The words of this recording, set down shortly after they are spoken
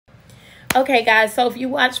Okay, guys, so if you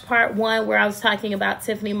watched part one where I was talking about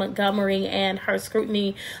Tiphany Montgomery and her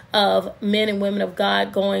scrutiny of men and women of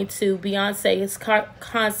God going to Beyonce's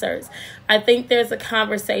concerts, I think there's a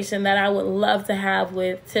conversation that I would love to have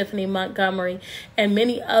with Tiphany Montgomery and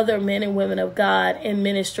many other men and women of God in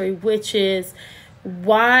ministry, which is,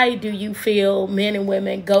 why do you feel men and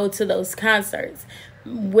women go to those concerts?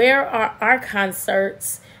 Where are our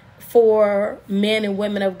concerts for men and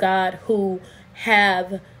women of God who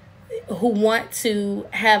want to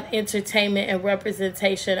have entertainment and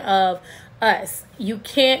representation of us? You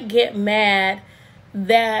can't get mad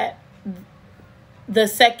that the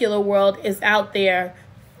secular world is out there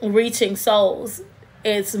reaching souls.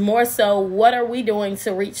 It's more so, what are we doing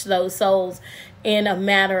to reach those souls, in a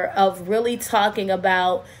matter of really talking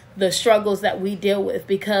about the struggles that we deal with,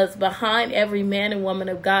 because behind every man and woman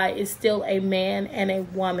of God is still a man and a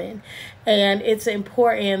woman. And it's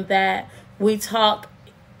important that we talk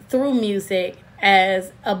through music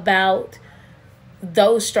as about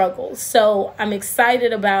those struggles. So I'm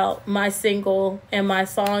excited about my single and my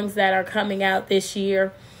songs that are coming out this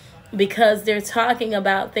year, because they're talking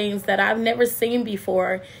about things that I've never seen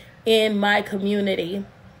before in my community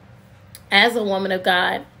as a woman of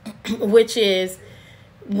God, which is,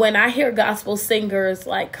 when I hear gospel singers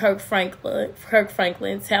like Kirk Franklin,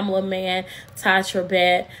 Tamala Mann, Ty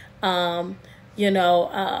Tribbett,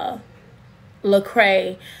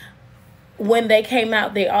 Lecrae, when they came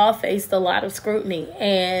out, they all faced a lot of scrutiny.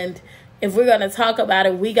 And if we're going to talk about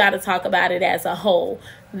it, we got to talk about it as a whole.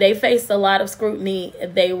 They faced a lot of scrutiny.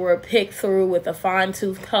 They were picked through with a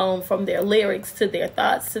fine-tooth comb, from their lyrics to their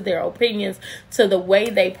thoughts to their opinions to the way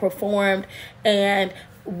they performed. And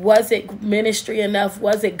was it ministry enough?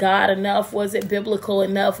 Was it God enough? Was it biblical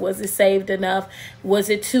enough? Was it saved enough? Was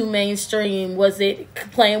it too mainstream? Was it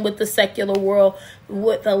playing with the secular world?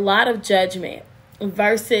 With a lot of judgment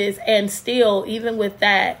versus, and still, even with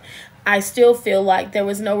that, I still feel like there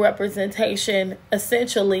was no representation,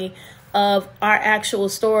 essentially, of our actual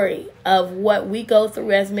story of what we go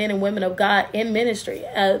through as men and women of God in ministry,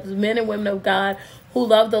 as men and women of God who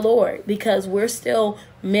love the Lord, because we're still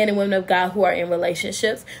men and women of God who are in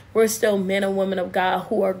relationships. We're still men and women of God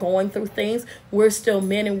who are going through things. We're still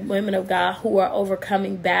men and women of God who are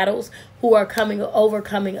overcoming battles, who are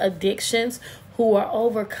overcoming addictions, who are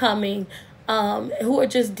overcoming who are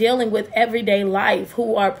just dealing with everyday life,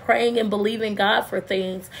 who are praying and believing God for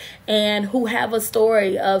things, and who have a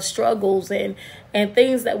story of struggles and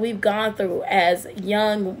things that we've gone through as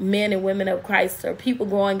young men and women of Christ, or people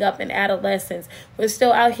growing up in adolescence. We're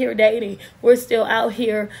still out here dating. We're still out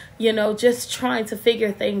here, just trying to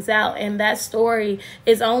figure things out. And that story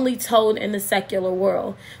is only told in the secular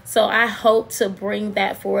world. So I hope to bring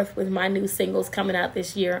that forth with my new singles coming out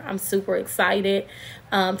this year. I'm super excited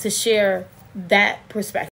to share that perspective.